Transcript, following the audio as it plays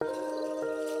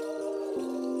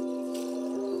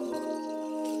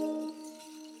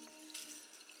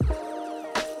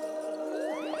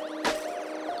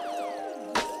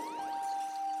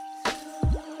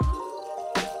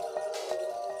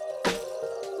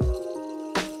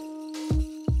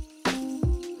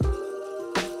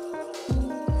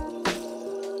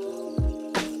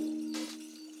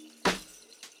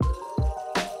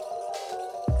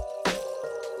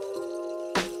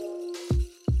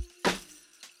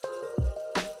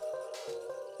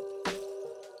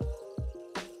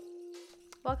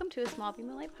Welcome to a Small Beam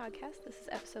of Light podcast. This is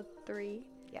episode 3.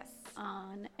 Yes.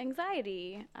 On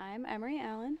anxiety. I'm Emery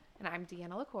Allen. And I'm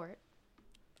Deanna LaCourte.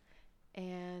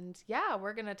 And yeah,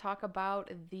 we're going to talk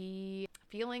about the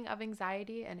feeling of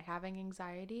anxiety and having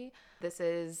anxiety. This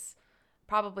is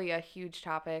probably a huge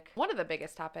topic, one of the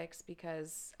biggest topics,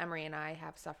 because Emery and I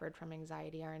have suffered from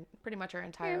anxiety pretty much our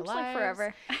entire lives. Like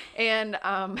forever. And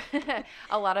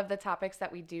a lot of the topics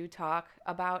that we do talk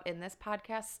about in this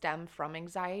podcast stem from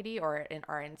anxiety or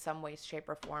are in some way, shape,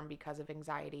 or form because of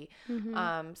anxiety.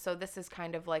 Mm-hmm. So this is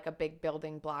kind of like a big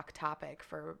building block topic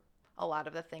for a lot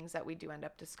of the things that we do end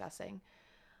up discussing.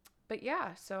 But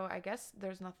yeah, so I guess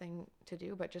there's nothing to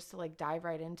do but just to like dive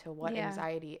right into what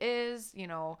anxiety is, you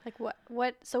know. Like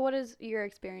what has your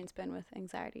experience been with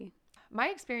anxiety? My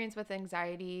experience with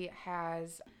anxiety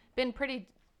has been pretty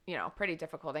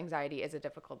difficult. Anxiety is a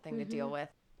difficult thing to deal with.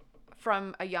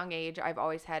 From a young age, I've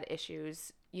always had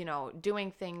issues,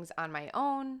 doing things on my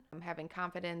own, having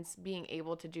confidence, being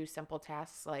able to do simple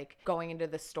tasks like going into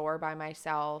the store by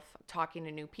myself, talking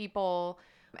to new people.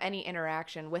 Any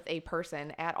interaction with a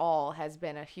person at all has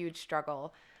been a huge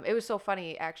struggle. It was so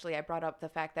funny, actually. I brought up the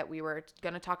fact that we were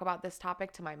going to talk about this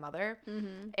topic to my mother,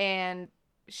 and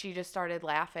she just started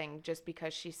laughing just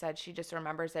because she said she just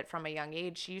remembers it from a young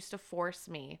age. She used to force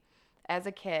me as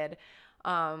a kid.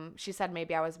 She said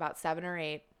maybe I was about 7 or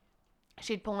 8.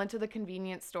 She'd pull into the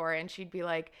convenience store and she'd be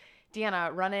like,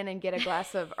 Deanna, run in and get a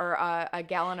glass of or a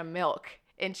gallon of milk.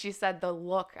 And she said the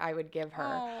look I would give her,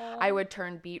 Aww. I would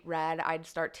turn beet red. I'd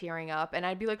start tearing up and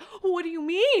I'd be like, what do you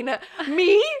mean?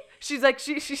 Me? She's like,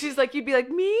 she's like, you'd be like,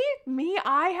 me?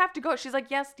 I have to go. She's like,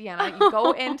 yes, Deanna, you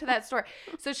go into that store.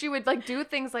 So she would like do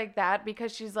things like that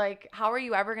because she's like, how are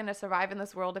you ever going to survive in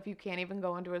this world if you can't even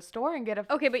go into a store and get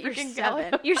a Okay, but you're 7.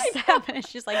 Gallon? You're 7.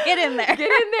 She's like, get in there. Get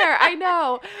in there. I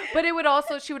know. But she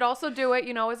would also do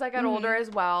it, as I got older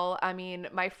as well. I mean,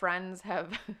 my friends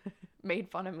have made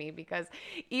fun of me because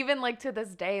even like to this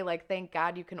day, like thank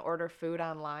God you can order food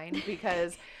online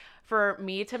because for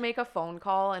me to make a phone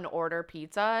call and order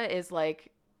pizza is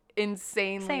like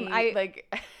insanely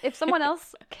like if someone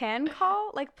else can call,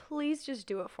 like please just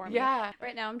do it for me. Yeah.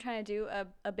 Right now I'm trying to do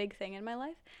a big thing in my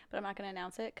life, but I'm not going to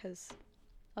announce it because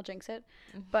I'll jinx it.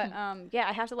 But yeah,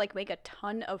 I have to like make a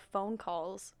ton of phone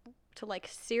calls to like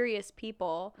serious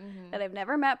people that I've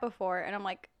never met before, and I'm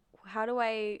like, what do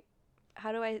I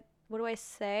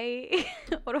say?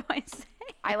 What do I say?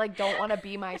 I like don't want to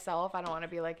be myself. I don't want to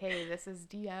be like, hey, this is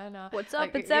Deanna. What's up?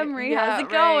 Like, It's Emery. Yeah, how's it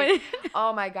going? Right.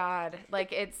 Oh my God.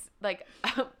 Like it's like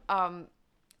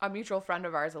a mutual friend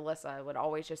of ours, Alyssa, would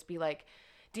always just be like,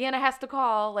 Deanna has to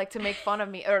call, like to make fun of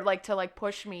me or like to like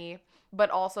push me, but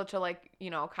also to like,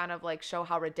 kind of like show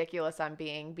how ridiculous I'm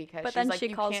being because but she's then like, she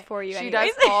calls for you. She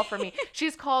anyways. does call for me.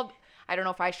 She's called. I don't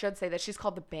know if I should say that she's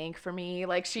called the bank for me.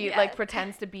 Like she like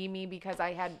pretends to be me because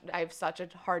I have such a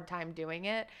hard time doing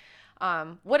it.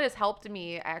 What has helped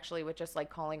me actually with just like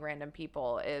calling random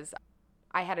people is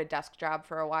I had a desk job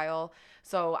for a while.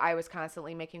 So I was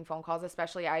constantly making phone calls,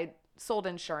 especially I sold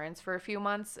insurance for a few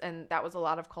months and that was a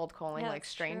lot of cold calling like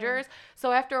strangers. True.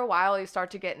 So after a while you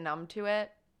start to get numb to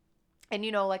it. And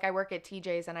like I work at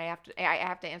TJ's and I have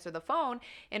to answer the phone.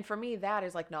 And for me, that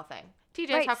is like nothing. TJ's,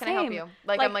 right, how can I help you?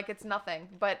 Like I'm like, it's nothing.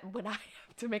 But when I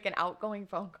have to make an outgoing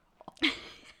phone call.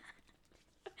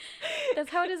 That's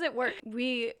how does it work.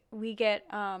 We get,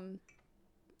 I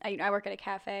work at a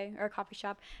cafe or a coffee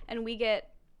shop and we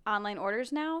get online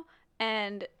orders now.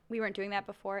 And we weren't doing that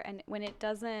before. And when it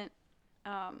doesn't,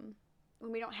 when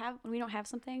we don't have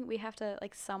something, we have to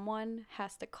like, someone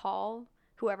has to call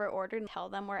whoever ordered and tell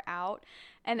them we're out,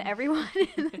 and everyone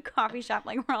in the coffee shop,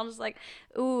 like we're all just like,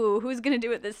 ooh, who's gonna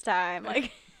do it this time?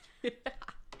 Like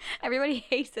everybody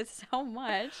hates it so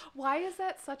much. Why is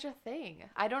that such a thing?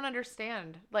 I don't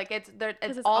understand. Like it's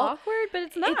all awkward, but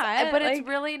it's not. It's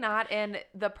really not. And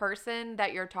the person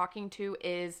that you're talking to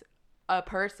is a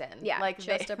person. Yeah, like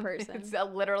just a person. It's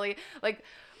literally like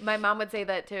my mom would say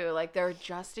that too. Like they're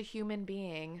just a human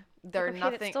being. They're okay,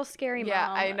 nothing. That's still scary, Mom. Yeah,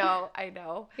 I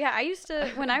know. Yeah, I used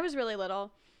to when I was really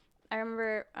little. I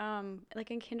remember like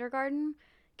in kindergarten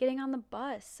getting on the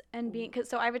bus and being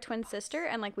so I have a twin sister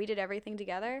and like we did everything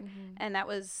together and that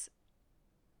was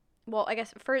I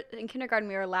guess in kindergarten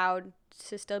we were allowed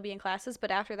to still be in classes,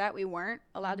 but after that we weren't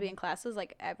allowed to be in classes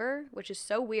like ever, which is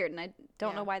so weird and I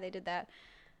don't know why they did that.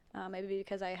 Maybe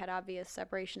because I had obvious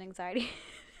separation anxiety.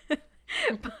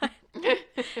 but I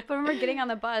remember getting on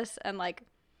the bus and like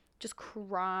just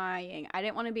crying. I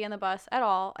didn't want to be on the bus at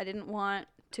all. I didn't want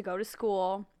to go to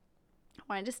school. I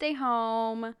wanted to stay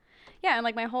home. Yeah, and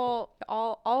like my whole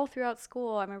all throughout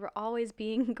school, I remember always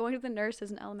going to the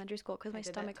nurses in elementary school because my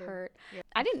stomach hurt. Yeah.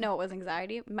 I didn't know it was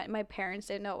anxiety. My parents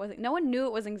didn't know it was. No one knew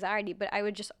it was anxiety, but I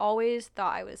would just always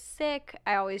thought I was sick.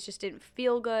 I always just didn't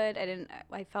feel good.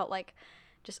 I felt like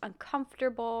just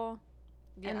uncomfortable.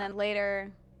 Yeah. And then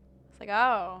later, it's like,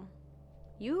 oh,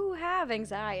 you have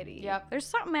anxiety. Yep. There's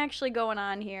something actually going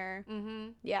on here. Mm-hmm.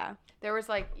 Yeah. There was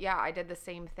like, yeah, I did the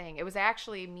same thing. It was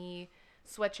actually me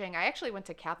switching. I actually went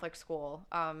to Catholic school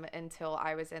until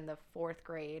I was in the 4th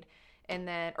grade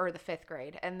or the 5th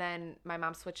grade. And then my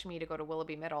mom switched me to go to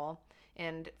Willoughby Middle.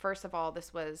 And first of all,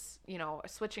 this was,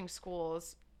 switching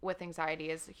schools with anxiety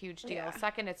is a huge deal. Yeah.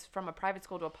 Second, it's from a private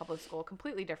school to a public school,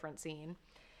 completely different scene.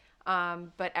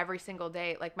 But every single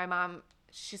day, like my mom,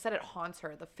 she said it haunts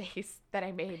her, the face that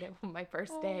I made my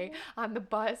first day on the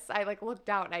bus. I like looked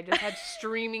out and I just had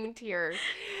streaming tears.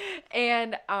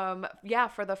 And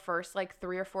for the first like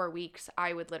 3 or 4 weeks,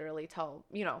 I would literally tell,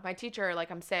 my teacher, like,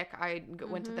 I'm sick. I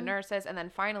went to the nurses. And then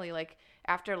finally, like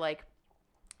after like,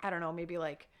 I don't know, maybe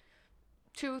like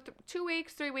 2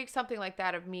 weeks, 3 weeks, something like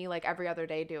that of me like every other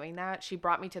day doing that, she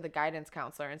brought me to the guidance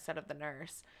counselor instead of the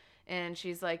nurse. And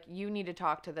she's like, you need to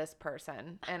talk to this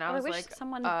person. And I was wish like,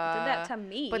 someone did that to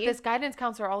me. But this guidance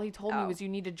counselor, all he told me was you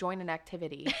need to join an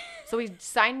activity. So he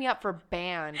signed me up for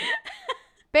band.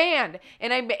 And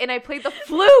I played the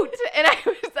flute. And I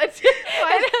was that's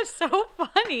so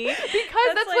funny.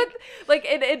 Because that's what, like,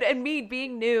 and me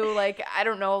being new, like, I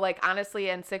don't know, like, honestly,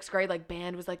 in 6th grade, like,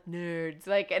 band was like nerds.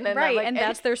 Like, and then right, like, and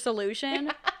that's their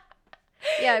solution.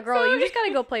 Yeah, girl, you just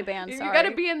gotta go play band. Sorry. You gotta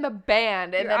be in the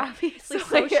band, and you're obviously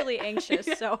socially anxious,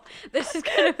 so this is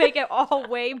gonna make it all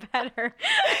way better.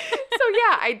 So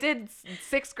yeah, I did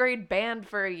 6th grade band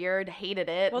for a year and hated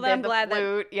it. Well, then I'm glad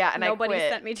that and nobody I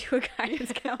quit. sent me to a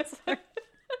guidance counselor.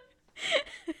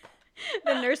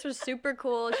 The nurse was super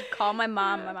cool. She'd call my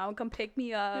mom. My mom would come pick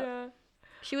me up. Yeah.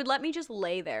 She would let me just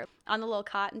lay there on the little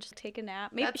cot and just take a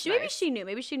nap. Maybe she knew.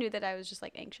 Maybe she knew that I was just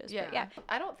like anxious. Yeah. But yeah.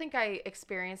 I don't think I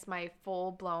experienced my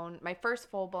first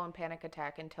full-blown panic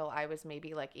attack until I was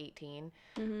maybe like 18.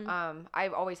 Mm-hmm.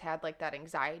 I've always had like that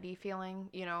anxiety feeling,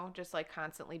 just like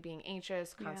constantly being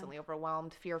anxious, constantly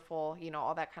overwhelmed, fearful,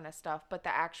 all that kind of stuff. But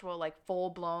the actual like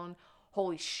full-blown,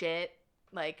 holy shit,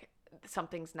 like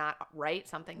something's not right,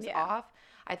 something's off.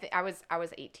 I think I was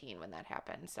 18 when that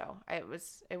happened, so it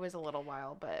was a little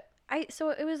while, but so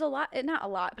it was not a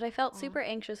lot, but I felt super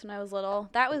anxious when I was little.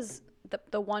 That was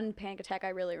the one panic attack I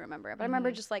really remember. But I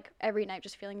remember just like every night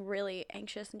just feeling really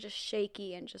anxious and just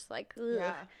shaky and just like ugh.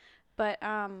 Yeah. But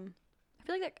I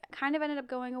feel like that kind of ended up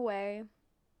going away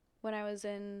when I was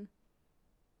in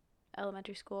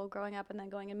elementary school, growing up, and then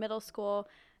going in middle school.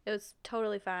 It was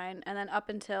totally fine, and then up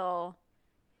until,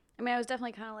 I mean, I was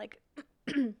definitely kind of like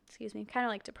excuse me, kind of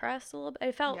like depressed a little bit.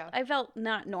 I felt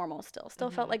not normal still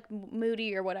felt like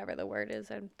moody or whatever the word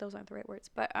is. Those aren't the right words,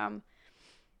 but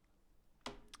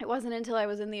it wasn't until I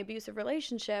was in the abusive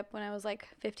relationship when I was like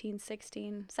 15,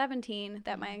 16, 17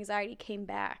 that my anxiety came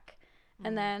back.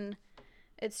 And then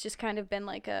it's just kind of been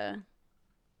like I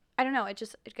don't know, it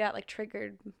got like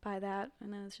triggered by that,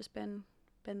 and then it's just been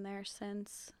there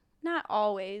since. Not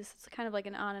always. It's kind of like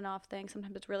an on and off thing.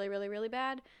 Sometimes it's really, really, really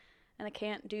bad and I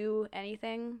can't do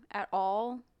anything at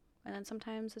all. And then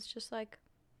sometimes it's just like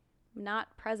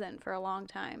not present for a long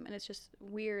time. And it's just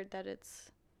weird that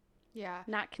it's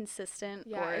not consistent.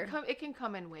 Yeah, it can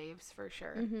come in waves for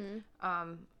sure.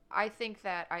 Mm-hmm. I think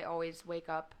that I always wake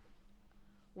up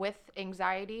with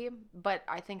anxiety, but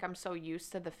I think I'm so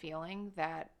used to the feeling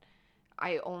that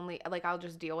I'll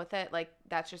just deal with it. Like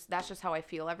that's just how I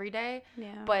feel every day.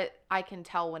 Yeah. But I can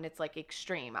tell when it's like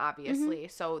extreme, obviously.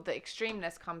 Mm-hmm. So the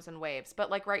extremeness comes in waves.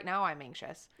 But like right now I'm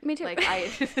anxious. Me too. Like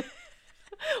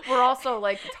we're also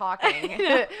like talking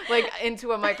like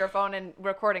into a microphone and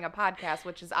recording a podcast,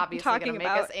 which is obviously going to make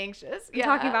us anxious. Yeah.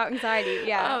 Talking about anxiety.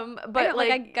 Yeah. But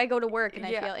I go to work and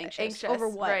I feel anxious. Over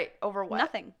what? Right. Over what?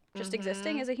 Nothing. Just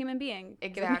existing as a human being.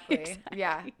 Exactly.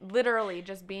 Yeah. Literally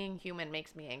just being human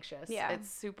makes me anxious. Yeah.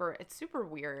 It's super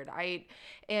weird.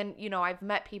 I've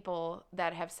met people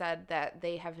that have said that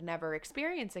they have never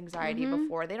experienced anxiety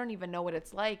before. They don't even know what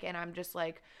it's like. And I'm just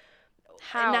like,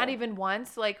 how? Not even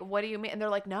once? Like, what do you mean? And they're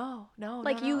like, no.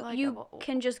 Like you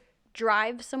can just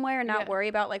drive somewhere and not worry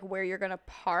about like where you're gonna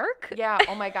park. Yeah.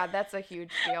 Oh my God, that's a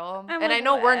huge deal. And like, I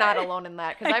know we're not alone in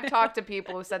that, because I've talked to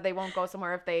people who said they won't go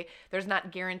somewhere if there's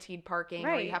not guaranteed parking,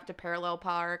 or you have to parallel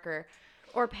park,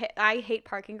 or I hate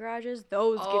parking garages.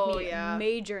 Those give me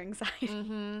major anxiety.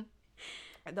 Mm-hmm.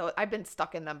 Though I've been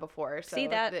stuck in them before. So see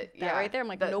that right there? I'm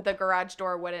like, nope. The garage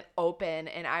door wouldn't open,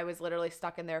 and I was literally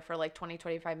stuck in there for like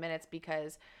 20-25 minutes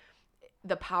because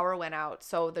the power went out.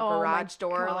 So the Oh my garage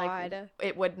door, like, God.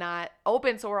 it would not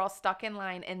open. So we're all stuck in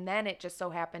line. And then it just so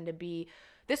happened to be,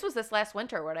 this was this last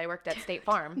winter when I worked at State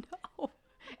Farm. No.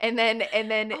 And then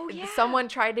Oh, yeah. someone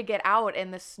tried to get out,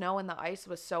 and the snow and the ice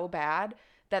was so bad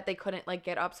that they couldn't like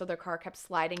get up. So their car kept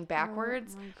sliding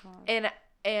backwards. Oh my God.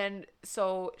 And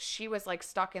so she was like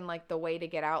stuck in like the way to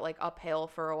get out, like uphill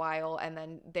for a while. And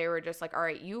then they were just like, all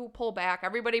right, you pull back,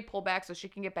 everybody pull back so she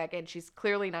can get back in. She's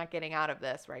clearly not getting out of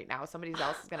this right now. Somebody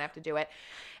else is going to have to do it.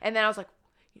 And then I was like,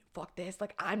 fuck this.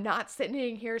 Like, I'm not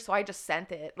sitting here. So I just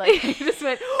sent it. Like, I just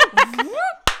went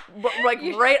like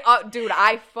right up. Dude,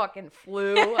 I fucking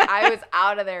flew. I was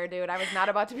out of there, dude. I was not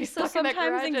about to be stuck in that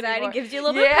garage sometimes anxiety anymore. gives you a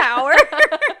little bit of power.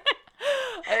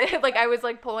 Like, I was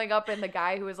like pulling up, and the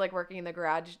guy who was like working in the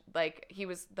garage, like, he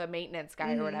was the maintenance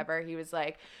guy or whatever. He was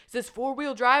like, is this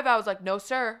 4-wheel drive? I was like, no,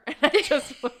 sir. And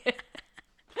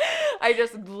I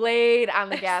just laid on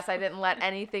the gas. I didn't let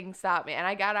anything stop me, and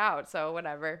I got out. So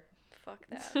whatever. Fuck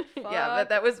that. Yeah, but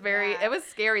that was it was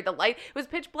scary. The light, it was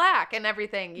pitch black and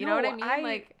everything. You know what I mean?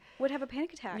 I would have a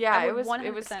panic attack. Yeah, it was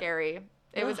 100%. scary.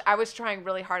 I was trying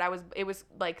really hard. It was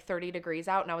like 30 degrees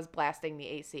out, and I was blasting the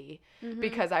AC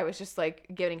because I was just like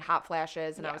getting hot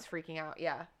flashes, and I was freaking out.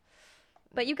 Yeah.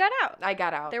 But you got out. I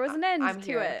got out. There was an end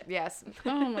to it. Yes.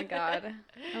 Oh my God.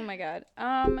 Oh my God.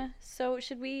 So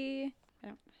should we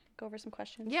go over some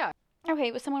questions? Yeah.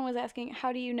 Okay, but someone was asking,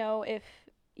 how do you know if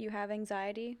you have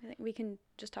anxiety? I think we can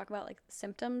just talk about like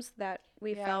symptoms that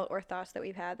we felt or thoughts that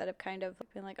we've had that have kind of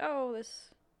been like, oh,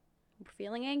 I'm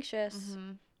feeling anxious.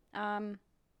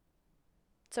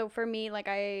 So for me, like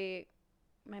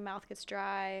my mouth gets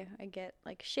dry. I get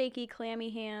like shaky, clammy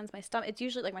hands. It's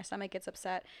usually like my stomach gets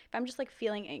upset if I'm just like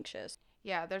feeling anxious.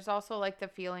 Yeah, there's also like the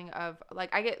feeling of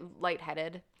like I get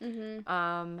lightheaded.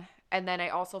 And then I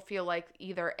also feel like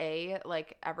either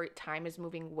like every time is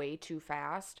moving way too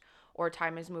fast, or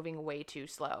time is moving way too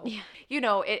slow. Yeah. You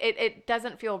know, it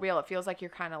doesn't feel real. It feels like you're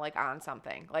kind of like on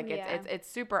something. Like it's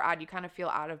super odd. You kind of feel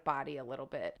out of body a little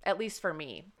bit. At least for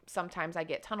me. Sometimes I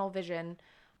get tunnel vision,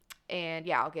 and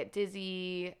I'll get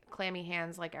dizzy, clammy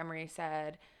hands like Emery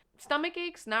said. Stomach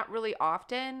aches, not really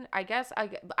often. I guess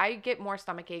I get more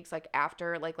stomach aches like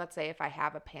after, like, let's say if I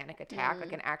have a panic attack,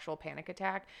 like an actual panic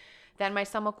attack, then my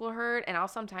stomach will hurt, and I'll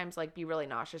sometimes like be really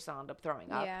nauseous and I'll end up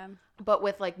throwing up. Yeah. But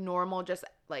with like normal, just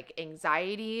like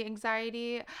anxiety,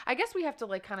 I guess we have to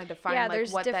like kind of define like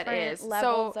what that is.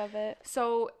 Levels of it.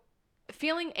 So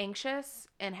feeling anxious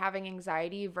and having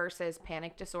anxiety versus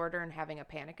panic disorder and having a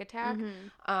panic attack.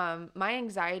 My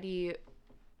anxiety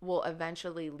will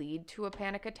eventually lead to a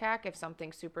panic attack if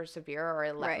something's super severe, or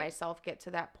I let myself get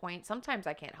to that point. Sometimes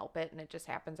I can't help it and it just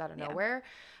happens out of nowhere.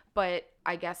 But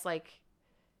I guess like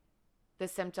the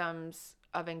symptoms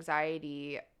of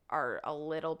anxiety are a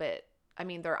little bit, I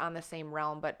mean, they're on the same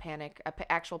realm, but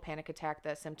actual panic attack,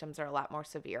 the symptoms are a lot more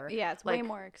severe. Yeah, it's way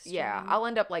more extreme. Yeah, I'll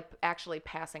end up like actually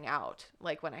passing out,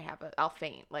 like when I'll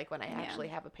faint, like when I actually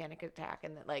have a panic attack,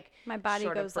 and then like my body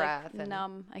goes like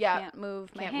numb. I can't move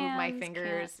my hands. Can't move my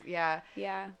fingers. Yeah.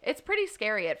 It's pretty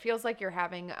scary. It feels like you're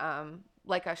having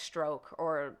like a stroke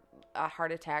or a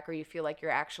heart attack, or you feel like you're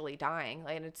actually dying.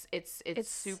 Like, and it's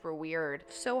super weird.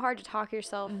 So hard to talk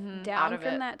yourself down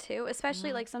from that too,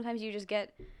 especially like sometimes you just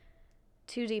get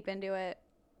too deep into it.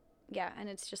 Yeah, and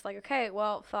it's just like, okay,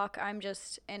 well, fuck, I'm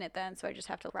just in it then, so I just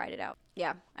have to ride it out.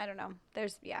 Yeah, I don't know.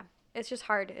 It's just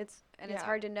hard. It's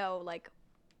hard to know, like,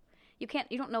 you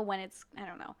don't know when it's, I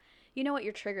don't know. You know what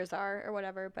your triggers are or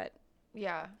whatever, but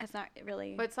it's not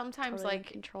really. But sometimes totally like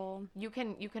control. You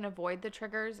can avoid the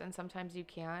triggers, and sometimes you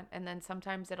can't, and then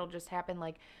sometimes it'll just happen.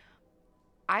 Like,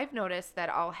 I've noticed that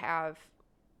I'll have,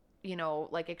 you know,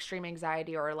 like extreme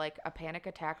anxiety or like a panic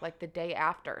attack like the day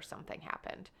after something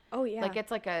happened. Oh yeah. Like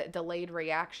it's like a delayed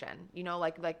reaction, you know,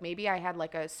 like maybe I had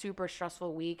like a super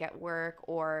stressful week at work,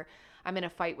 or I'm in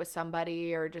a fight with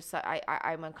somebody, or just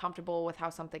I'm uncomfortable with how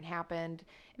something happened.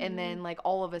 And then like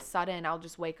all of a sudden I'll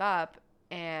just wake up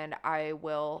and I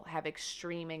will have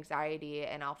extreme anxiety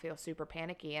and I'll feel super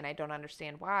panicky and I don't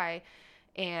understand why.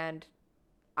 And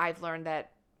I've learned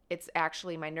that it's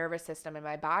actually my nervous system and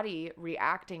my body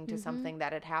reacting to something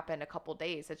that had happened a couple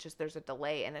days. It's just there's a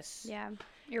delay, and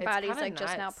your body's like nuts.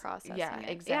 Just now processing. Yeah, it.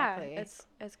 exactly. Yeah,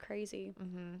 it's crazy.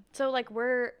 So like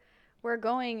we're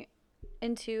going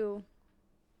into,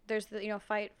 there's the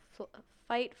fight,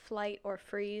 flight, or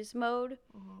freeze mode,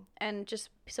 and just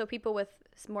so people with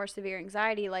more severe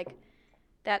anxiety, like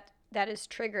that is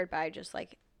triggered by just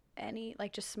like any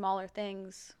just smaller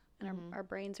things. And our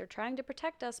brains are trying to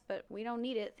protect us, but we don't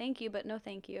need it. Thank you, but no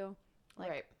thank you.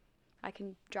 Like, I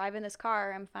can drive in this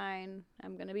car. I'm fine.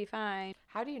 I'm going to be fine.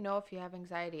 How do you know if you have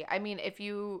anxiety? I mean, if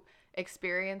you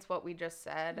experience what we just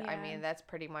said, I Yeah. mean, that's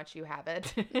pretty much you have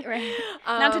it. Right.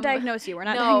 Not to diagnose you. We're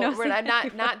not No, diagnosing.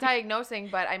 we're not diagnosing,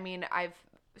 but I mean, I've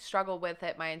struggled with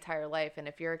it my entire life. And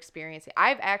if you're experiencing,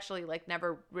 I've actually like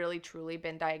never really truly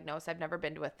been diagnosed. I've never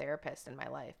been to a therapist in my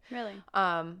life. Really?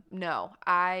 No,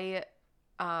 I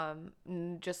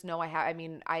just know I have. I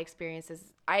mean, I experience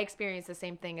the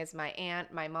same thing as my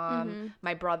aunt, my mom,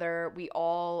 my brother. We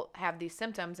all have these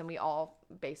symptoms, and we all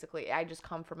basically, I just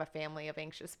come from a family of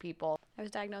anxious people. I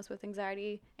was diagnosed with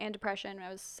anxiety and depression when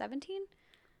I was 17.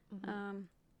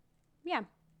 Yeah,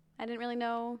 I didn't really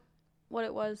know what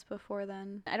it was before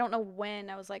then. I don't know when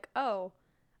I was like, oh,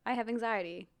 I have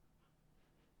anxiety.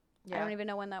 Yeah. I don't even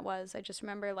know when that was. I just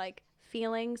remember like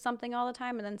feeling something all the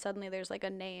time, and then suddenly there's like a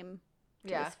name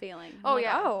to this feeling. Oh, like,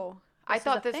 yeah. Oh, I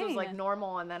thought this was like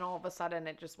normal, and then all of a sudden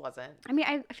it just wasn't. I mean,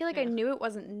 I feel like I knew it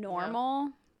wasn't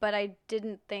normal, but I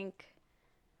didn't think,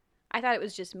 I thought it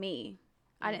was just me.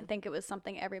 I didn't think it was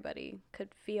something everybody could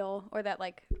feel, or that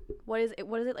like, what is it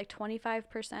like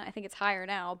 25%? I think it's higher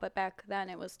now, but back then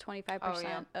it was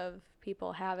 25% of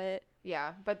people have it.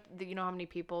 Yeah, but you know how many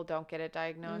people don't get it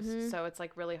diagnosed? So it's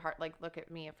like really hard. Like, look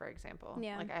at me, for example.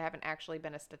 Yeah. Like, I haven't actually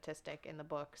been a statistic in the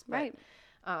books, but right.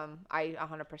 I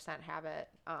 100% have it.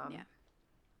 Yeah.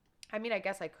 I mean, I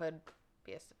guess I could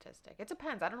be a statistic. It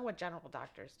depends. I don't know what general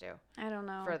doctors do. I don't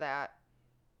know. For that.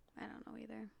 I don't know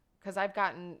either. Because I've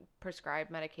gotten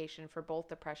prescribed medication for both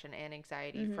depression and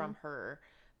anxiety from her,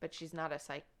 but she's not a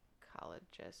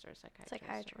psychologist or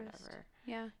psychiatrist or whatever.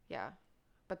 Yeah. Yeah.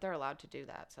 But they're allowed to do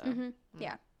that, so.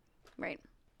 Yeah. Right.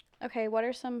 Okay, what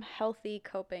are some healthy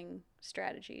coping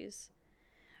strategies?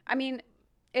 I mean,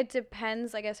 it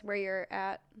depends, I guess, where you're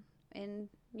at in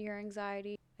your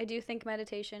anxiety. I do think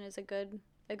meditation is a good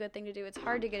thing to do. It's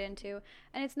hard to get into,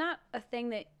 and it's not a thing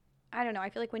that, I don't know,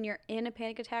 I feel like when you're in a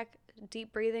panic attack,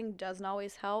 deep breathing doesn't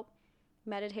always help.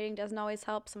 Meditating doesn't always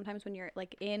help. Sometimes when you're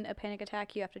like in a panic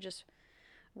attack, you have to just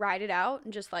ride it out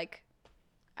and just like,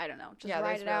 I don't know, just ride it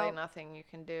out. There's really nothing you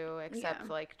can do except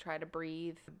like try to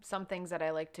breathe. Some things that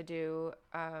I like to do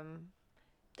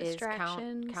is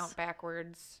count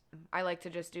backwards. I like to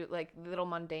just do like little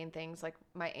mundane things. Like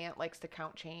my aunt likes to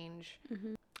count change.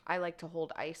 I like to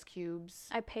hold ice cubes.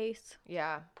 I pace.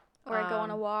 Yeah. Or I go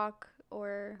on a walk,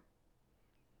 or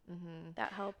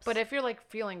that helps. But if you're like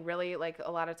feeling really, like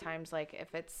a lot of times, like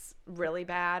if it's really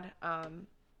bad,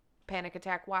 panic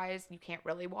attack wise, you can't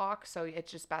really walk, so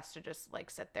it's just best to just like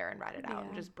sit there and ride it out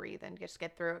and just breathe and just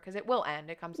get through it, because it will end.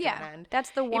 It comes to an end. That's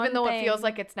the one even though thing. It feels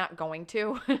like it's not going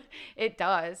to. It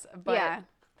does, but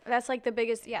that's like the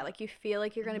biggest. Like you feel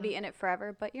like you're going to be in it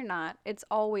forever, but you're not. It's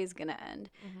always going to end.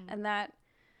 And that,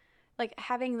 like,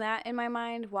 having that in my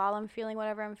mind while I'm feeling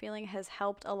whatever I'm feeling has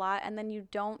helped a lot. And then you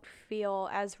don't feel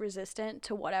as resistant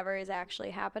to whatever is actually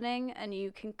happening, and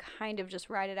you can kind of just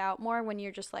ride it out more when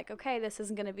you're just like, okay, this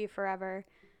isn't going to be forever.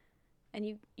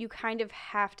 And you kind of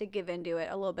have to give into it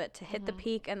a little bit to hit the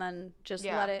peak, and then just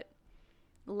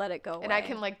let it go away. And I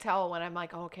can like tell when I'm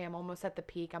like, oh, okay, I'm almost at the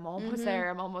peak. I'm almost there.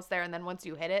 I'm almost there. And then once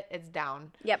you hit it, it's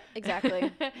down. Yep,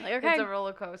 exactly. Like, okay. It's a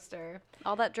roller coaster.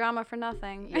 All that drama for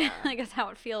nothing. Yeah. I guess how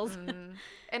it feels. And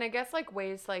I guess like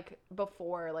ways like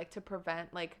before, like to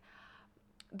prevent, like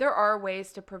there are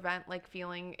ways to prevent like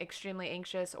feeling extremely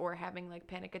anxious or having like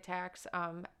panic attacks.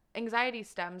 Anxiety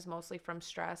stems mostly from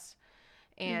stress,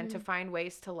 and to find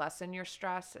ways to lessen your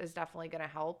stress is definitely going to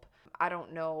help. I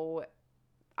don't know.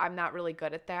 I'm not really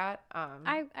good at that.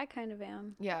 I kind of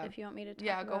am. Yeah. If you want me to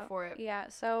talk about. Go for it. Yeah.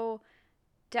 So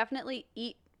definitely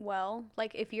eat well.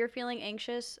 Like if you're feeling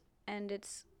anxious, and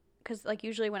it's because like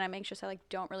usually when I'm anxious, I like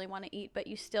don't really want to eat, but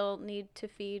you still need to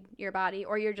feed your body,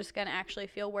 or you're just going to actually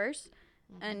feel worse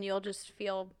and you'll just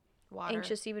feel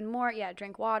anxious even more. Yeah.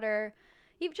 Drink water.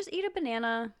 Just eat a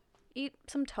banana, eat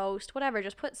some toast, whatever.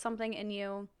 Just put something in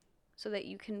you so that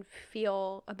you can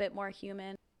feel a bit more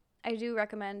human. I do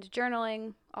recommend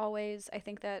journaling always. I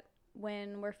think that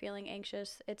when we're feeling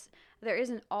anxious, there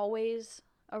isn't always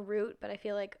a root, but I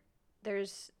feel like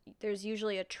there's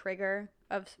usually a trigger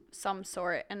of some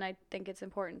sort, and I think it's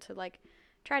important to like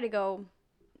try to go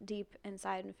deep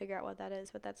inside and figure out what that is,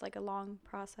 but that's like a long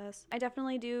process. I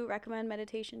definitely do recommend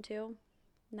meditation too.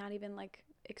 Not even like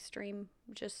extreme,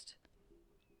 just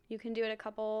you can do it a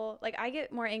couple, like I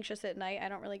get more anxious at night. I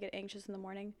don't really get anxious in the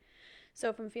morning. So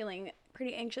if I'm feeling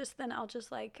pretty anxious, then I'll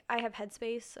just like, I have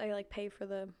Headspace. I like pay for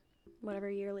the whatever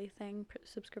yearly thing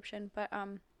subscription. But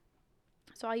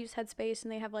so I'll use Headspace,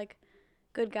 and they have like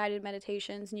good guided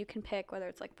meditations, and you can pick whether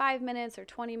it's like 5 minutes or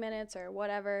 20 minutes or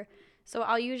whatever. So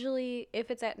I'll usually, if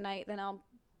it's at night, then I'll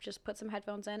just put some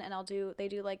headphones in, and they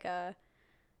do like a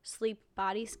sleep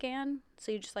body scan.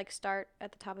 So you just like start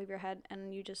at the top of your head,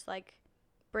 and you just like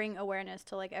bring awareness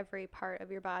to like every part of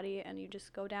your body, and you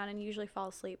just go down and you usually fall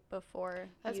asleep before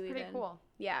That's you pretty even, cool.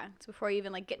 Yeah, it's before you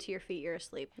even like get to your feet, you're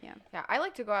asleep. Yeah. Yeah, I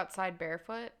like to go outside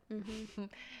barefoot.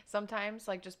 Sometimes,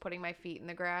 like just putting my feet in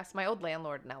the grass. My old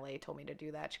landlord in LA told me to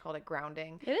do that. She called it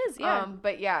grounding. It is, yeah.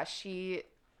 But yeah, she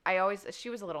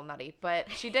was a little nutty, but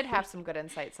she did have some good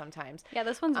insight sometimes. Yeah,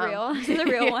 this one's real. This is a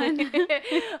real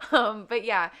one. But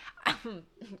yeah,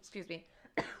 excuse me.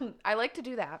 I like to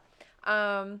do that.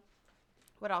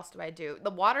 What else do I do? The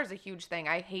water's a huge thing.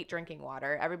 I hate drinking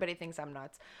water. Everybody thinks I'm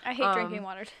nuts. I hate drinking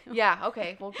water too. Yeah.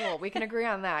 Okay. Well, cool. We can agree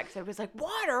on that. Because I was like,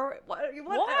 water? What? You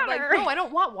want? Water? I'm like, no, I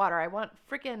don't want water. I want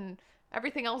freaking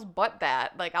everything else but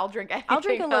that. Like, I'll drink anything. I'll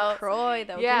drink a else. LaCroix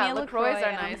though. Yeah, Give me a LaCroix LaCroix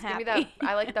are nice. Give me that.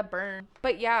 I like the burn.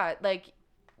 But yeah, like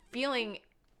feeling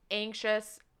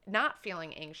anxious. Not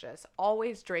feeling anxious,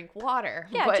 always drink water.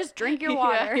 Yeah, but, just drink your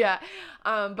water. Yeah.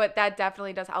 But that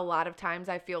definitely does. A lot of times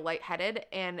I feel lightheaded,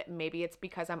 and maybe it's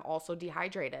because I'm also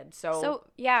dehydrated. So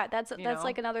yeah, that's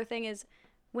like another thing is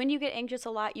when you get anxious a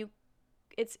lot,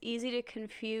 it's easy to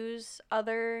confuse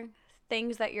other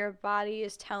things that your body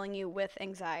is telling you with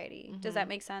anxiety. Does that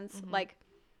make sense? Like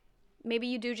maybe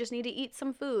you do just need to eat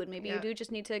some food. Maybe you do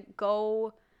just need to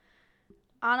go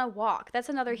on a walk. That's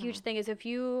another huge thing is if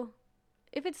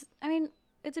it's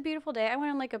a beautiful day. I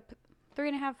went on like a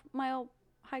 3.5 mile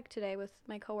hike today with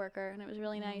my coworker, and it was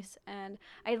really nice. And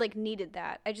I like needed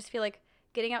that. I just feel like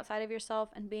getting outside of yourself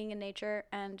and being in nature,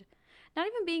 and not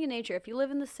even being in nature. If you live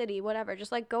in the city, whatever,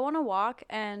 just like go on a walk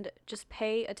and just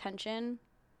pay attention.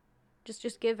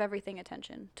 Just give everything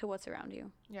attention to what's around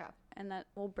you. Yeah. And that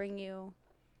will bring you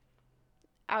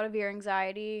out of your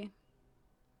anxiety,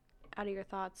 out of your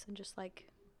thoughts, and just like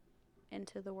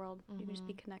into the world. You can just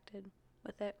be connected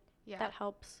with it. Yeah, that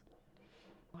helps.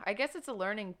 I guess it's a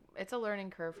learning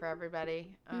curve for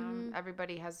everybody.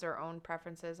 Everybody has their own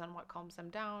preferences on what calms them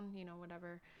down,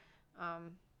 whatever.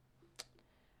 I'm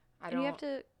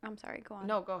sorry, go on.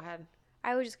 No, go ahead.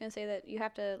 I was just going to say that you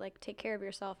have to like take care of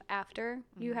yourself after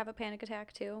you have a panic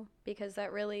attack too, because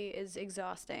that really is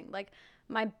exhausting. Like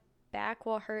my back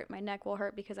will hurt, my neck will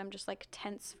hurt because I'm just like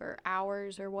tense for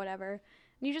hours or whatever.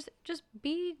 And you just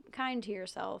be kind to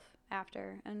yourself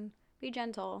after, and be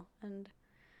gentle, and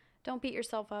don't beat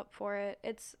yourself up for it.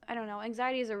 I don't know.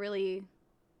 Anxiety is a really,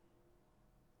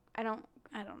 I don't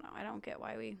know. I don't get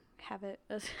why we have it.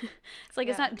 It's like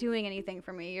it's not doing anything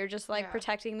for me. You're just like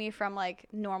protecting me from like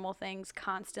normal things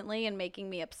constantly and making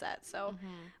me upset. So,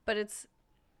 but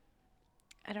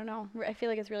I don't know. I feel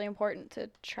like it's really important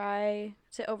to try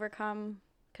to overcome,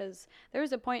 because there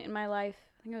was a point in my life,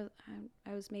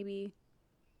 I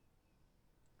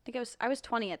was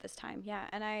 20 at this time, yeah,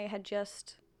 and I had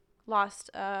just lost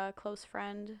a close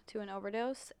friend to an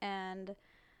overdose, and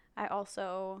I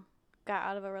also got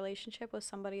out of a relationship with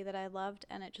somebody that I loved,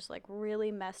 and it just like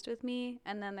really messed with me.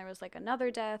 And then there was like another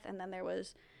death, and then there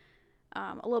was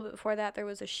a little bit before that there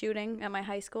was a shooting at my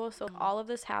high school. So all of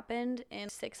this happened in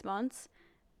 6 months,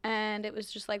 and it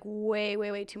was just like way,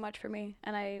 way, way too much for me.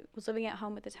 And I was living at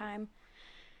home at the time,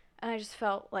 and I just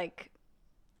felt like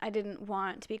I didn't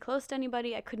want to be close to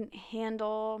anybody. I couldn't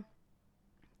handle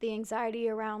the anxiety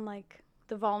around like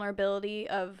the vulnerability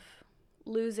of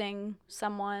losing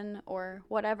someone or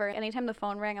whatever. Anytime the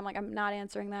phone rang, I'm like, I'm not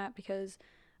answering that because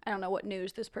I don't know what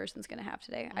news this person's going to have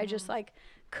today. I just like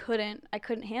couldn't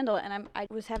handle it. And I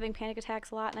was having panic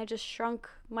attacks a lot, and I just shrunk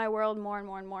my world more and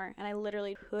more and more. And I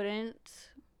literally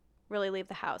couldn't really leave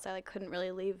the house. I like couldn't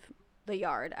really leave the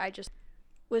yard. I just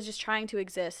was just trying to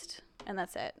exist, and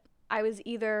that's it. I was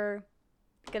either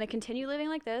going to continue living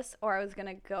like this, or I was going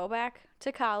to go back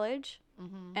to college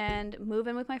and move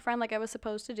in with my friend like I was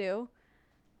supposed to do.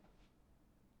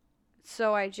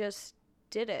 So I just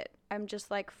did it. I'm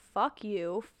just like, fuck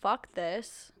you, fuck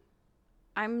this.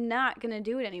 I'm not going to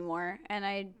do it anymore. And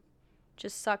I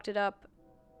just sucked it up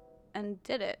and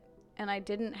did it. And I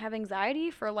didn't have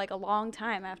anxiety for like a long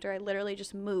time after I literally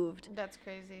just moved. That's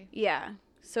crazy. Yeah.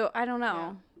 So I don't know.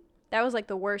 Yeah. That was like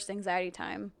the worst anxiety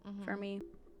time for me.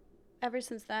 Ever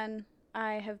since then,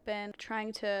 I have been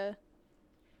trying to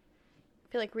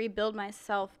rebuild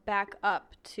myself back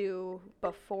up to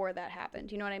before that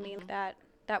happened. You know what I mean? That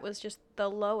was just the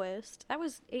lowest. That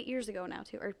was 8 years ago now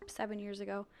too, or 7 years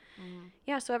ago.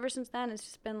 Yeah, so ever since then, it's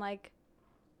just been like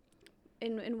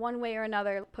in one way or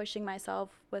another pushing myself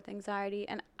with anxiety,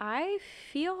 and I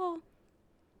feel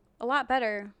a lot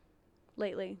better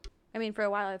lately. I mean, for a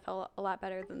while I felt a lot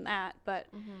better than that, but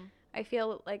I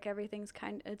feel like everything's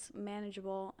it's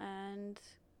manageable, and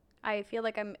I feel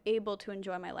like I'm able to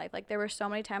enjoy my life. Like there were so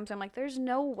many times I'm like, there's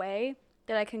no way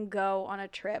that I can go on a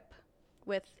trip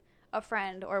with a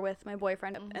friend or with my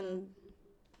boyfriend, and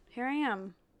here I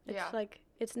am. It's like,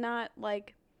 It's not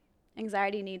like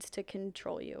anxiety needs to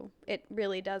control you. It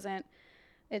really doesn't.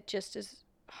 It just is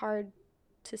hard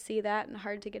to see that and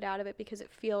hard to get out of it because it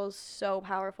feels so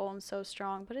powerful and so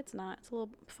strong, but it's not. It's a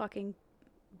little fucking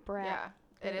brat.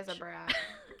 Yeah, it is a brat.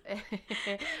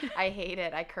 I hate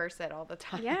it. I curse it all the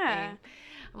time. Yeah.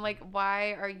 I'm like,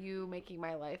 why are you making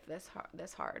my life this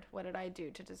hard? What did I do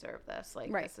to deserve this?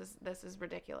 Like, right. this is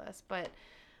ridiculous. But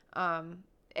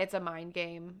it's a mind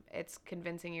game. It's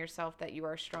convincing yourself that you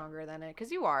are stronger than it,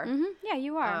 because you are. Mm-hmm. Yeah,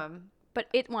 you are. But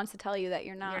it wants to tell you that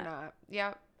you're not. You're not.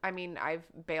 Yeah. I mean, I've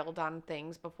bailed on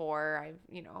things before.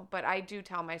 But I do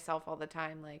tell myself all the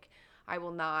time, like, I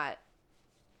will not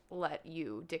let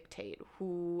you dictate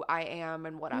who I am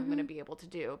and what I'm going to be able to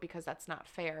do, because that's not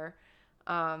fair.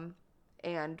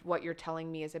 And what you're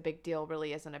telling me is a big deal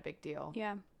really isn't a big deal.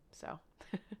 Yeah. So.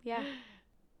 Yeah.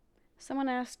 Someone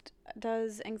asked,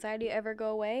 does anxiety ever go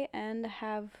away, and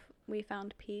have we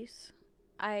found peace?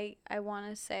 I want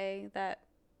to say that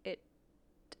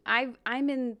I'm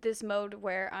in this mode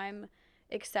where I'm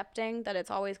accepting that it's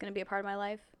always going to be a part of my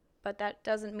life, but that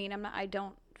doesn't mean I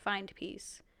don't find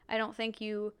peace. I don't think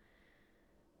you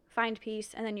find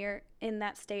peace and then you're in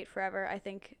that state forever. I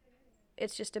think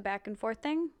it's just a back and forth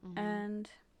thing, and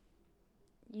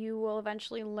you will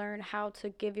eventually learn how to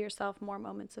give yourself more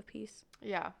moments of peace.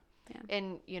 Yeah.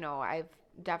 And, I've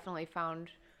definitely found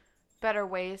better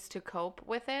ways to cope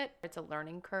with it. It's a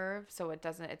learning curve, so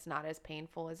it's not as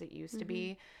painful as it used to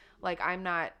be. Like, I'm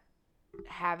not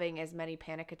having as many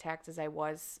panic attacks as I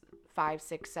was 5,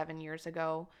 6, 7 years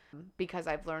ago, because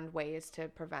I've learned ways to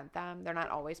prevent them. They're not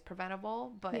always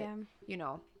preventable, but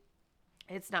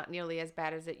it's not nearly as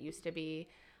bad as it used to be.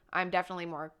 I'm definitely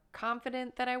more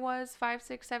confident than I was 5,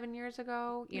 6, 7 years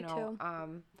ago. Me too.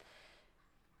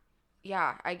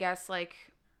 Yeah, I guess, like,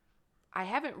 I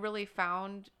haven't really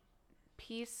found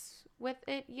peace with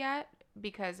it yet,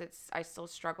 because I still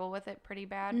struggle with it pretty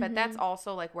bad. But that's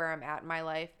also, like, where I'm at in my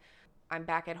life. I'm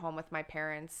back at home with my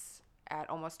parents at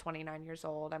almost 29 years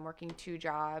old. I'm working 2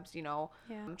 jobs,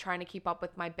 I'm trying to keep up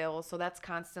with my bills. So that's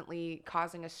constantly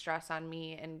causing a stress on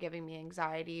me and giving me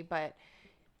anxiety. But,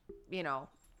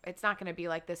 it's not going to be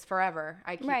like this forever.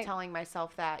 I keep telling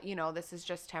myself that, this is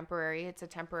just temporary. It's a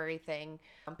temporary thing.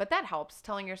 But that helps,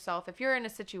 telling yourself, if you're in a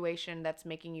situation that's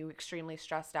making you extremely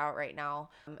stressed out right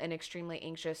now and extremely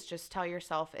anxious, just tell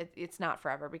yourself it's not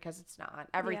forever, because it's not.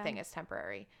 Everything is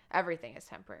temporary. Everything is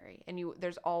temporary. And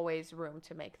there's always room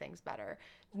to make things better.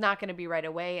 It's not going to be right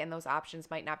away, and those options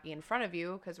might not be in front of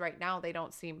you, because right now they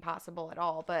don't seem possible at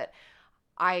all. But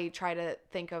I try to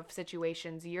think of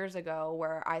situations years ago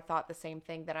where I thought the same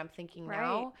thing that I'm thinking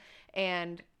now,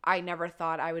 and I never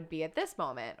thought I would be at this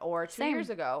moment, or 2 years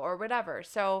ago, or whatever.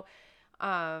 So,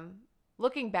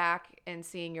 looking back and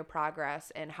seeing your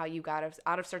progress and how you got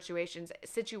out of situations,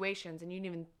 and you didn't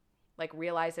even, like,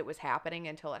 realize it was happening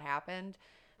until it happened,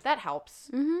 that helps.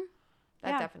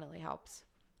 That definitely helps.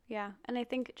 Yeah, and I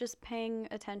think just paying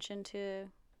attention to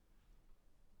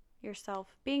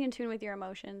yourself, being in tune with your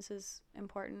emotions is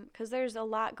important, because there's a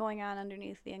lot going on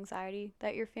underneath the anxiety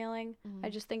that you're feeling. I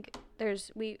just think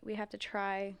we have to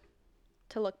try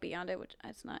to look beyond it, which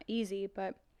it's not easy,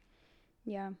 but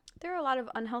yeah, there are a lot of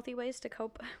unhealthy ways to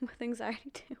cope with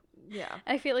anxiety too. Yeah,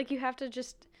 I feel like you have to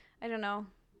just, I don't know,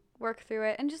 work through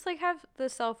it and just, like, have the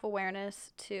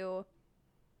self-awareness to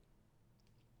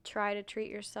try to treat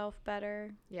yourself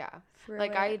better. Yeah.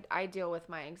 Like, I deal with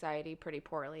my anxiety pretty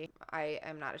poorly. I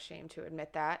am not ashamed to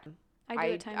admit that. I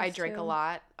do at times I drink too. a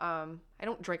lot. I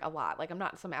don't drink a lot. Like, I'm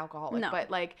not some alcoholic, No. but,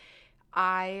 like,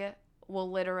 I will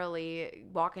literally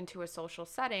walk into a social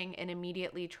setting and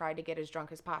immediately try to get as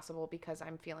drunk as possible because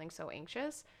I'm feeling so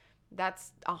anxious.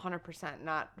 That's 100%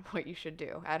 not what you should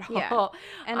do at all.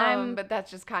 And but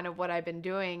that's just kind of what I've been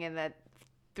doing, and that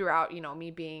throughout, me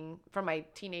being from my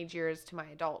teenage years to my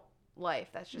adult life,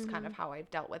 that's just kind of how I've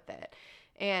dealt with it.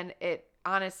 And it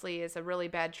honestly is a really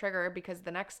bad trigger, because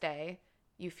the next day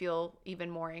you feel even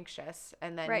more anxious,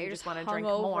 and then you just want to drink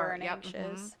more and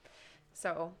anxious.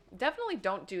 So definitely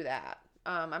don't do that.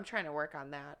 I'm trying to work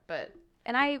on that, but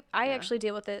and I actually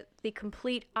deal with it the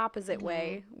complete opposite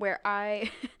way, where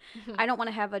I don't want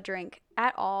to have a drink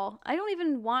at all. I don't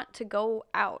even want to go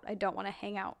out. I don't want to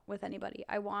hang out with anybody.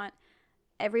 I want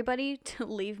everybody to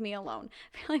leave me alone.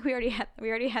 I feel like we already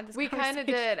had this We kind of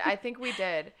did. I think we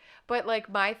did. But,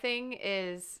 like, my thing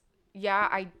is,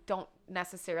 I don't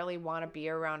necessarily want to be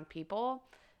around people,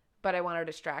 but I want to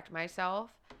distract myself.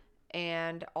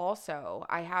 And also,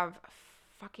 I have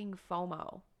fucking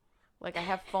FOMO. Like, I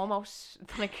have FOMO.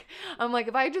 Like, I'm like,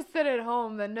 if I just sit at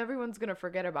home, then everyone's going to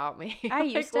forget about me. I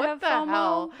used to have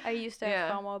FOMO. I used to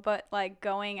have FOMO, but, like,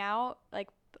 going out, like,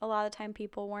 a lot of the time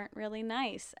people weren't really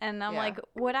nice. And I'm Yeah. like,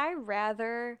 would I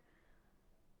rather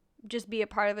just be a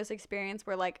part of this experience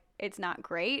where like it's not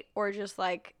great, or just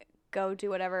like go do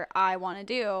whatever I want to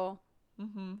do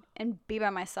and be by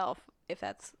myself? If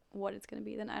that's what it's going to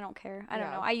be, then I don't care. I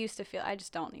don't know. I used to feel, I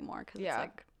just don't anymore, because it's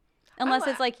like, unless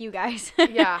it's like you guys.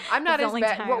 Yeah, I'm not as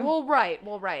bad. Time. Well,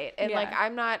 right. And like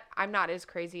I'm not as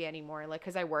crazy anymore, like,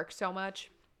 because I work so much.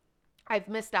 I've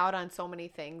missed out on so many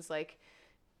things, like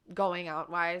going out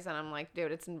wise, and I'm like,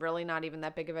 dude, it's really not even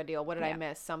that big of a deal. What did I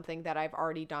miss? Something that I've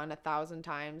already done 1,000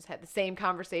 times, had the same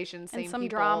conversation, same people,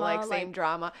 drama, like same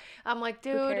drama. I'm like,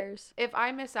 dude, who cares? If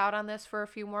I miss out on this for a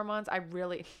few more months, I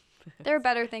really there are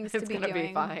better things to be doing. It's gonna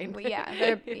be fine.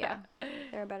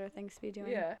 There are better things to be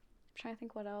doing. Yeah. I'm trying to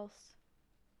think what else.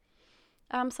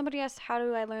 Somebody asked, how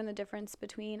do I learn the difference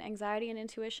between anxiety and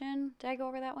intuition? Did I go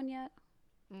over that one yet?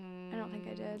 I don't think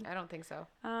I did. I don't think so.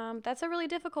 That's a really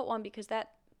difficult one, because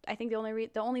I think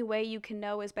the only way you can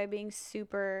know is by being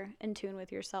super in tune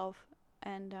with yourself,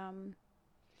 and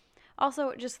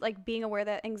also just like being aware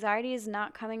that anxiety is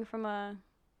not coming from a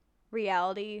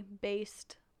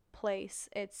reality-based place.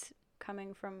 It's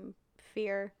coming from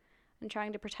fear and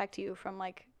trying to protect you from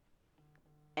like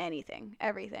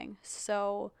everything.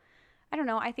 So I don't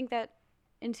know. I think that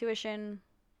intuition,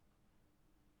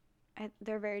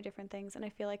 they're very different things, and I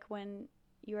feel like when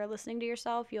you are listening to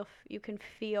yourself, you can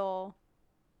feel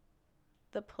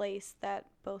the place that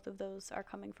both of those are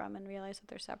coming from and realize that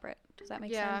they're separate. Does that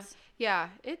make sense? Yeah,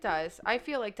 it does. I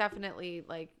feel like definitely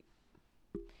like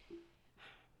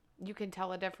you can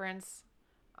tell a difference.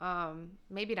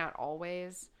 Maybe not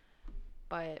always,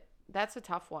 but that's a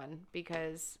tough one,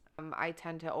 because I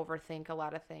tend to overthink a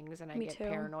lot of things, and I get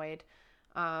paranoid.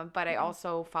 But I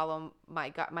also follow my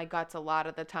gut. My gut's a lot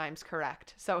of the times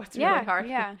correct. So it's really hard.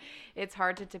 Yeah. It's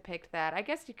hard to depict that. I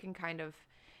guess I can kind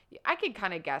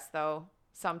of guess though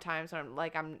sometimes when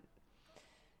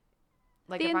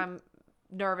if I'm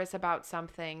nervous about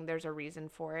something, there's a reason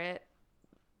for it.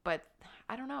 But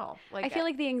I don't know. Like, I feel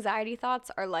like the anxiety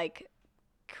thoughts are like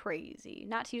crazy.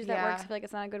 Not to use that word, 'cause I feel like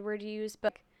it's not a good word to use,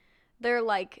 but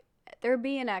they're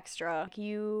being extra.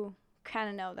 You kind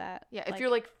of know that. Yeah, if you're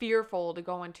like fearful to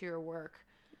go into your work.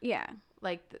 Yeah.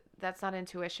 Like that's not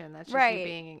intuition. That's just you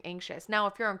being anxious. Now,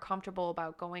 if you're uncomfortable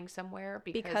about going somewhere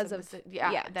because of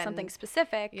then, something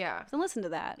specific, then listen to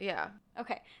that. Yeah.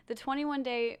 Okay, the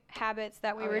 21-day habits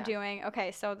that we were doing.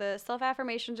 Okay, so the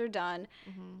self-affirmations are done.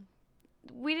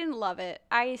 We didn't love it.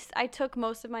 I took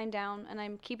most of mine down, and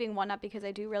I'm keeping one up because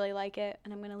I do really like it,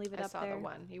 and I'm going to leave it up there. I saw the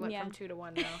one. You went from 2 to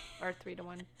 1 now, or 3 to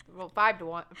 1. Well, 5 to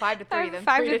 1, 5 to 3, then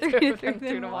 5 3 to 3, then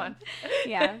 2 to 1.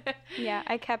 Yeah.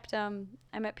 I kept, I'm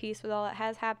at peace with all that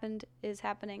has happened, is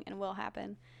happening, and will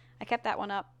happen. I kept that one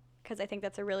up because I think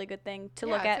that's a really good thing to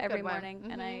look at every morning,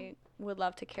 and I would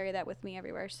love to carry that with me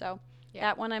everywhere. So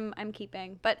that one I'm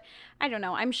keeping. But I don't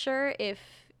know. I'm sure if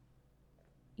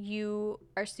you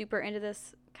are super into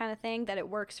this kind of thing, that it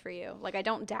works for you. Like, I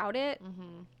don't doubt it.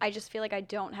 I just feel like I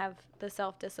don't have the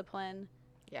self-discipline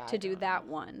to do that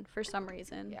one for some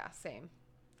reason. Yeah, same.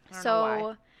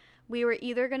 So we were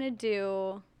either going to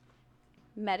do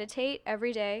meditate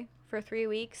every day for 3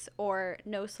 weeks, or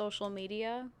no social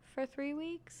media for 3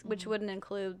 weeks, which wouldn't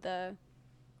include the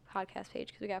podcast page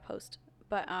because we got to post.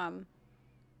 But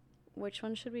which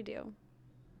one should we do?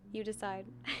 You decide.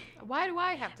 Why do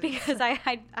I have to? Because I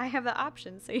have the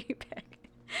option, so you pick.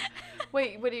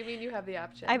 Wait, what do you mean you have the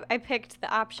option? I picked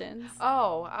the options.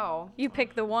 Oh. You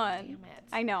picked the one. Damn it.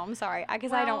 I know, I'm sorry.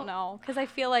 Because I don't know. Because I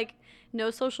feel like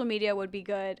no social media would be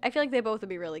good. I feel like they both would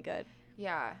be really good.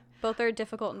 Yeah. Both are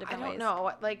difficult in different ways. I don't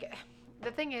know. Like,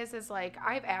 the thing is like,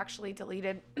 I've actually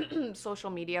deleted social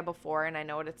media before, and I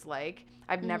know what it's like.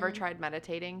 I've never tried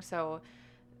meditating, so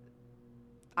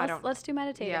let's do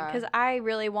meditating, because I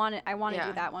really want to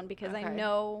do that one, because I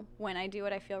know when I do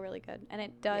it, I feel really good, and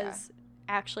it does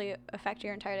actually affect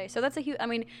your entire day. So that's a huge, I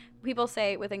mean, people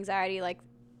say with anxiety, like,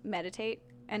 meditate,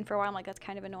 and for a while I'm like, that's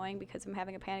kind of annoying because I'm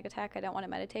having a panic attack, I don't want to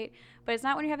meditate. But it's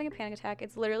not when you're having a panic attack.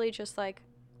 It's literally just like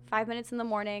 5 minutes in the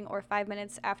morning, or 5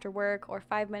 minutes after work, or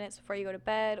 5 minutes before you go to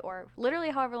bed, or literally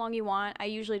however long you want. I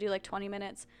usually do like 20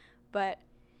 minutes, but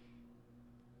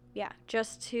yeah,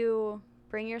 just to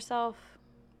bring yourself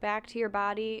back to your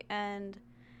body and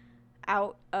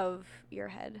out of your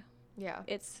head. Yeah.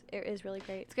 It is really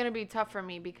great. It's going to be tough for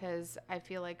me because I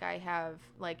feel like I have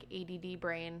like ADD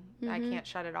brain. I can't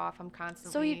shut it off. I'm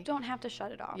constantly. So you don't have to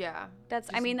shut it off. Yeah. That's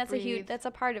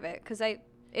a part of it, because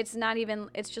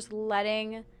it's just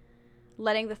letting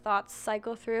the thoughts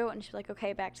cycle through, and she's like,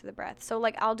 okay, back to the breath. So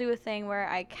like, I'll do a thing where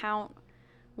I count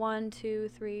 1, 2,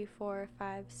 3, 4,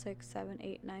 5, 6, 7,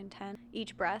 8, 9, 10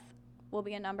 each breath, will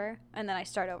be a number, and then I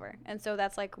start over. And so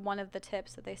that's like one of the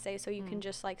tips that they say, so you can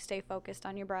just like stay focused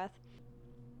on your breath.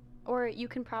 Or you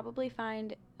can probably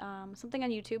find something on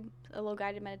YouTube, a little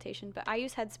guided meditation, but I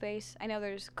use Headspace. I know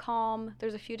there's Calm.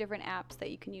 There's a few different apps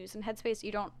that you can use. And Headspace,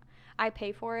 I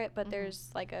pay for it, but there's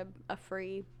like a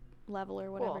free level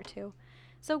or whatever too.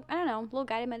 So I don't know, a little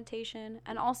guided meditation.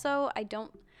 And also I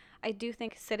do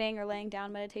think sitting or laying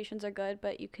down meditations are good,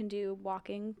 but you can do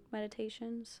walking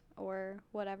meditations or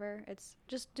whatever. It's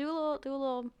just do a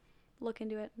little look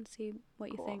into it and see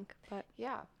what you think. But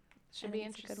yeah. Should be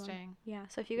interesting. Yeah.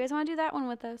 So if you guys want to do that one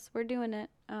with us, we're doing it.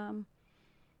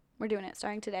 We're doing it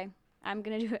starting today. I'm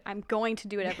going to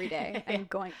do it every day. I'm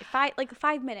going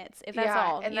 5 minutes if that's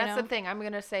all. And that's the thing. I'm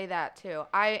going to say that too.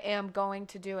 I am going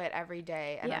to do it every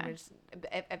day, and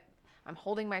I'm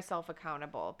holding myself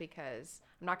accountable, because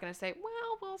I'm not going to say,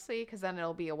 well, we'll see, because then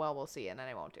it'll be a well, we'll see, and then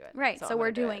I won't do it. Right. So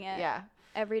we're doing it. Yeah.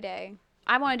 Every day.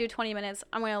 I want to do 20 minutes.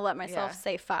 I'm going to let myself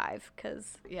say 5,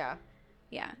 because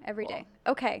every day.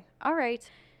 Okay. All right.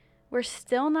 We're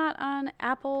still not on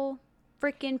Apple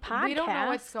freaking podcast. We don't know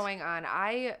what's going on.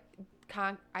 I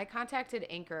contacted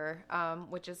Anchor,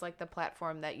 which is like the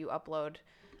platform that you upload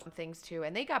things to,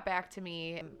 and they got back to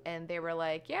me, and they were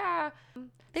like,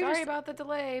 sorry about the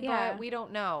delay, but we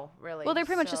don't know really. Well, they're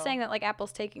pretty much just saying that like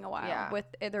Apple's taking a while with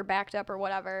either backed up or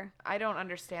whatever. I don't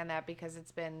understand that, because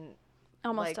it's been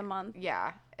almost a month.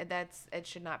 Yeah, it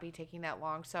should not be taking that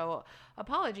long. So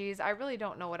apologies. I really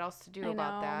don't know what else to do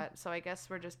about that. So I guess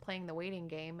we're just playing the waiting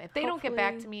game. If they don't get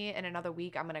back to me in another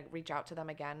week, I'm going to reach out to them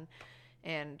again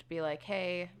and be like,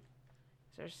 hey,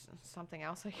 is there something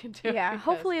else I can do? Yeah,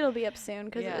 hopefully it'll be up soon,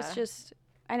 because it's just,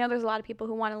 I know there's a lot of people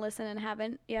who want to listen and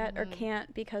haven't yet or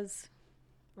can't because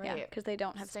they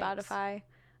don't have Spotify.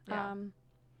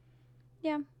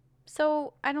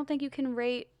 So I don't think you can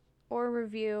rate or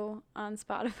review on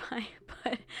Spotify,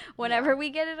 but whenever we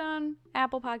get it on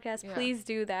Apple Podcasts, please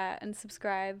do that and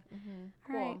subscribe.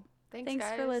 Cool. All right. Thanks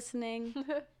guys. for listening.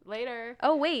 Later.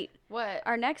 Oh, wait. What?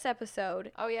 Our next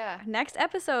episode. Oh, yeah. Next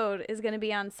episode is going to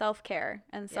be on self-care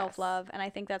and self-love, and I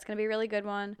think that's going to be a really good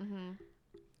one.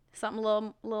 Something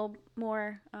a little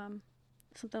more,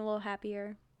 something a little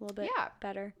happier, a little bit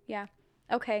better. Yeah.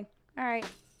 Okay. All right.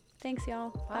 Thanks, y'all.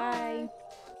 Bye.